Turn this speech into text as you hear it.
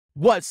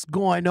What's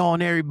going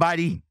on,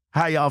 everybody?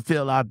 How y'all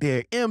feel out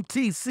there?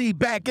 MTC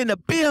back in the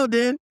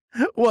building.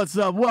 What's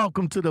up?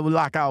 Welcome to the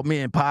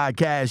Lockoutmen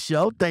podcast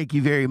show. Thank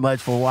you very much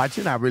for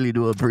watching. I really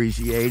do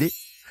appreciate it.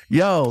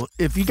 Yo,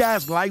 if you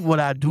guys like what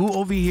I do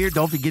over here,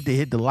 don't forget to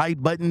hit the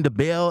like button, the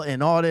bell,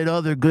 and all that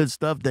other good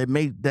stuff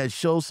that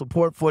shows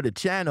support for the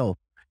channel.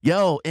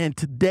 Yo, in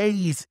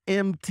today's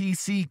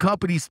MTC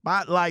company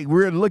spotlight,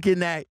 we're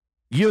looking at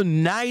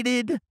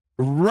United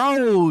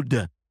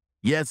Road.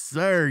 Yes,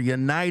 sir,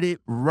 United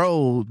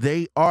Road.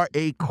 They are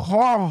a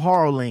car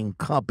hauling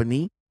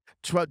company,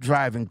 truck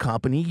driving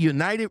company.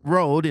 United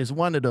Road is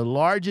one of the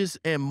largest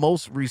and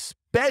most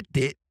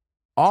respected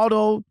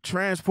auto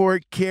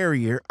transport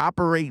carrier,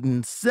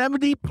 operating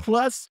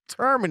 70+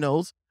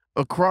 terminals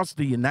across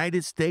the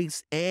United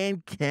States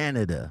and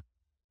Canada.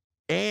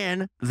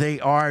 And they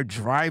are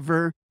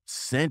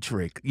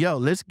driver-centric. Yo,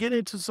 let's get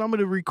into some of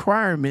the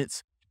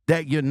requirements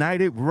that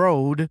United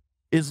Road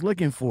is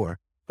looking for.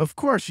 Of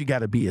course, you got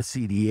to be a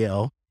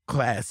CDL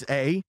Class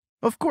A.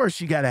 Of course,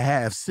 you got to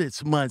have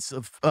 6 months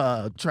of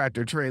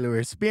tractor-trailer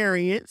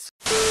experience.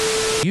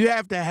 You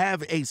have to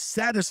have a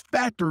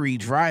satisfactory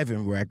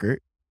driving record,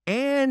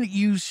 and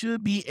you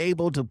should be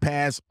able to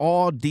pass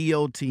all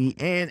DOT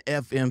and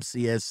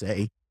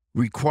FMCSA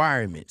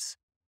requirements.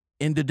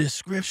 In the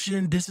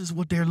description, this is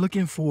what they're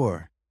looking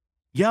for.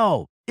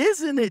 Yo,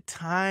 isn't it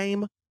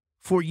time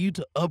for you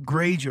to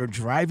upgrade your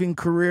driving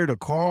career to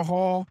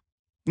Carhaul?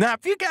 Now,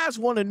 if you guys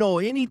want to know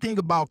anything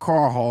about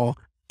Carhaul,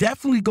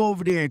 definitely go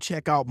over there and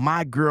check out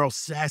my girl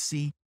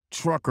Sassy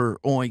Trucker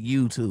on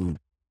YouTube.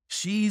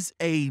 She's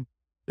a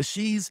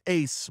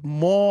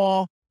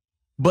small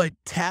but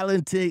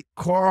talented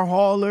car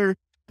hauler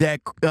that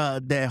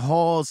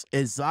hauls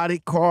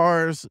exotic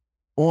cars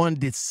on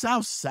the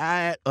south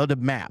side of the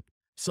map.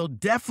 So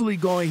definitely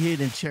go ahead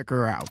and check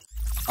her out.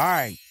 All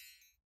right.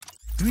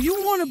 Do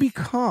you want to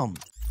become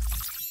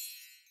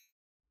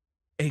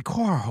a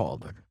car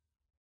hauler?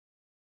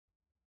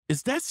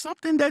 Is that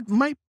something that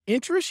might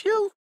interest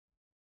you?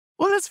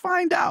 Well, let's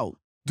find out.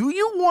 Do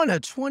you want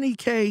a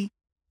 20K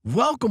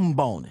welcome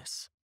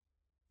bonus?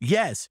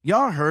 Yes,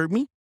 y'all heard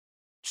me.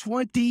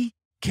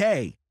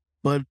 20K.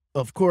 But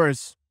of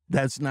course,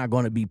 that's not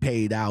going to be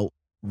paid out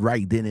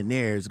right then and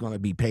there. It's going to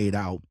be paid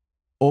out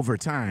over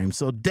time.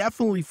 So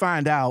definitely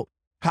find out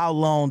how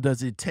long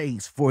does it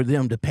take for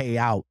them to pay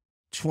out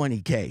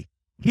 20K.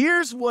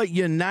 Here's what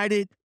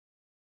United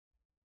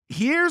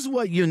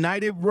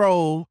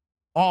Road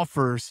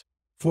offers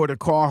for the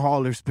car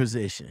haulers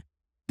position.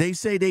 They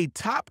say they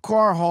top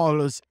car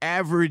haulers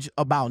average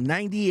about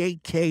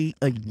 98K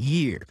a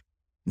year.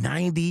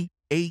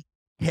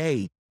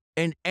 98K.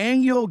 An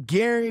annual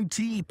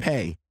guarantee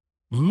pay,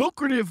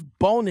 lucrative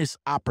bonus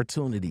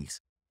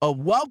opportunities, a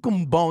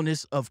welcome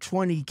bonus of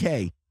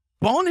 20K,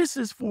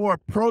 bonuses for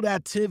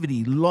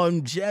productivity,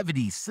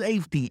 longevity,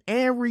 safety,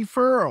 and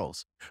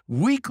referrals,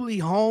 weekly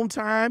home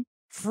time,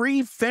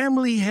 free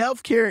family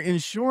healthcare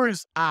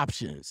insurance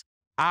options,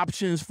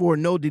 options for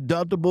no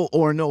deductible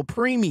or no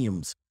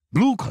premiums,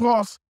 Blue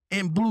Cross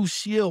and Blue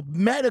Shield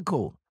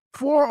medical,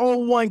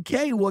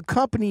 401K with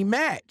company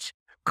match,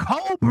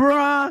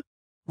 COBRA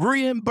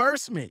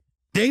reimbursement.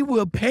 They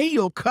will pay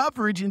your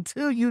coverage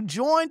until you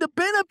join the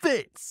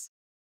benefits.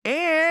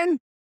 And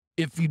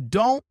if you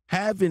don't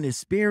have an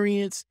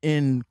experience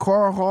in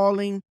car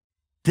hauling,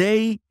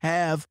 they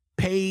have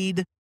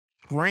paid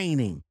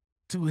training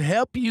to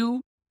help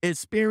you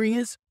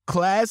experience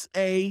Class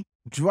A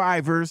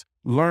drivers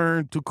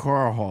learn to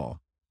car haul.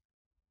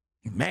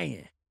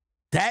 Man,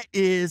 that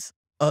is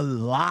a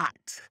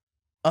lot.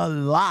 A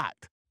lot.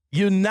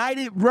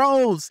 United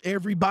Roads,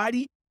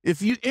 everybody.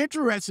 If you're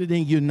interested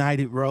in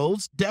United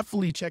Roads,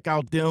 definitely check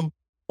out them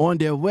on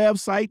their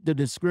website. The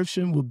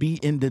description will be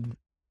in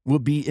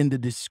the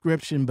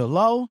description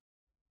below.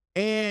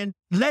 And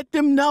let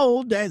them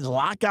know that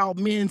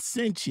Lockoutmen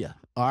sent you.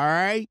 All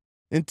right.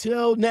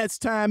 Until next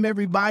time,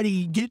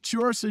 everybody, get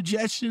your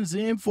suggestions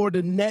in for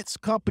the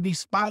next company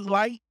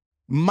spotlight.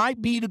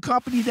 Might be the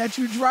company that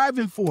you're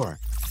driving for.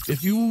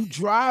 If you've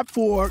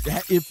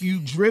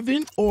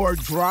driven or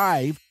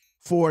drive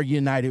for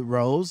United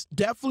Roads,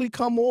 definitely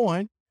come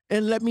on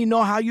and let me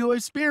know how your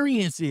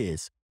experience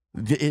is.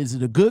 Is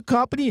it a good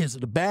company? Is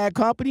it a bad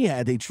company?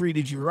 Have they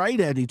treated you right?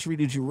 Have they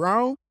treated you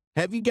wrong?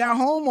 Have you got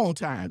home on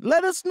time?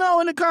 Let us know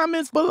in the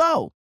comments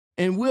below,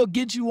 and we'll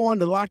get you on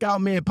the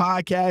Lockoutmen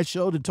podcast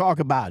show to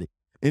talk about it.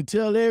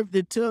 Until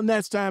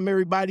next time,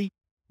 everybody,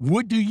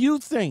 what do you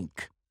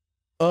think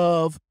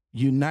of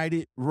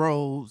United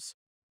Roads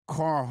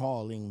car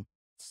hauling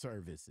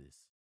services?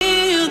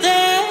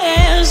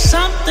 There's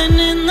something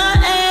in the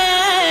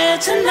air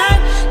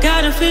tonight.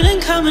 Got a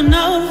feeling coming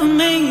over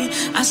me.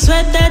 I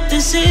swear that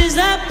this is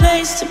that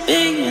place to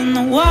be. In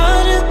the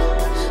water,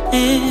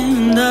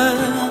 in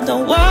the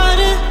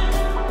water,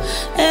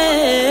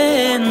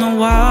 in the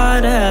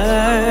water.